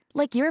getaway,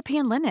 like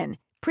European linen,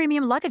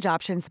 premium luggage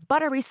options,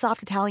 buttery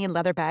soft Italian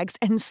leather bags,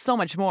 and so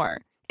much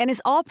more. And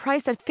is all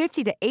priced at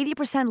 50 to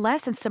 80%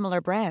 less than similar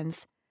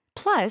brands.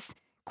 Plus,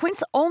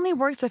 Quince only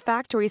works with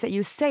factories that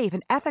use safe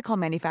and ethical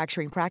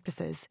manufacturing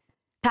practices.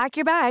 Pack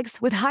your bags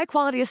with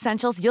high-quality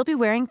essentials you'll be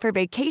wearing for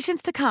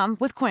vacations to come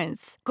with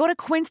Quince. Go to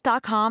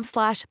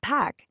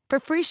quince.com/pack for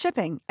free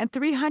shipping and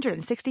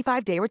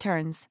 365-day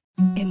returns.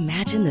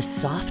 Imagine the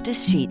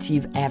softest sheets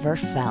you've ever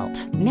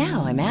felt.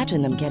 Now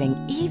imagine them getting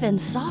even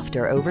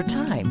softer over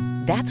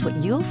time. That's what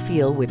you'll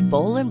feel with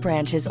Boll &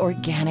 Branch's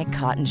organic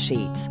cotton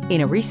sheets.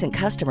 In a recent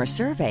customer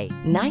survey,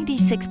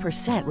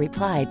 96%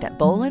 replied that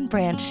Boll &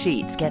 Branch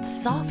sheets get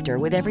softer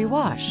with every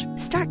wash.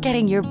 Start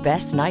getting your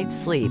best night's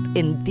sleep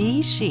in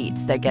these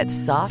sheets that get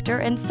softer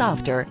and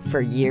softer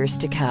for years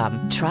to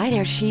come. Try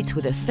their sheets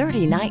with a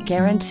 30-night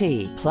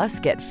guarantee. Plus,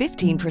 get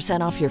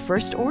 15% off your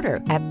first order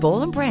at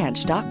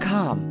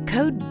bollandbranch.com.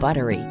 Code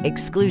BUTTERY.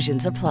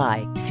 Exclusions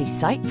apply. See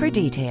site for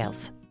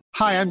details.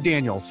 Hi, I'm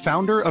Daniel,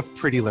 founder of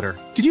Pretty Litter.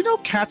 Did you know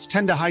cats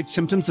tend to hide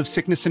symptoms of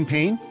sickness and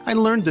pain? I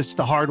learned this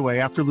the hard way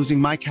after losing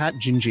my cat,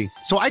 Gingy.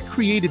 So I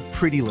created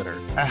Pretty Litter,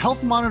 a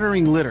health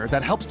monitoring litter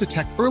that helps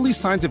detect early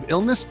signs of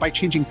illness by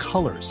changing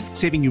colors,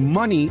 saving you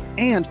money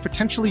and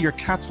potentially your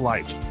cat's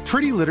life.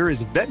 Pretty Litter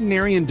is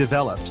veterinarian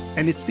developed,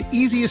 and it's the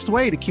easiest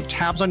way to keep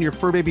tabs on your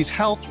fur baby's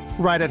health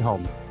right at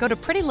home. Go to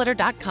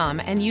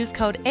prettylitter.com and use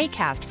code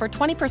ACAST for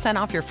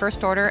 20% off your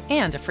first order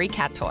and a free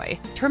cat toy.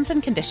 Terms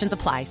and conditions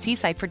apply. See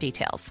site for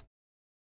details.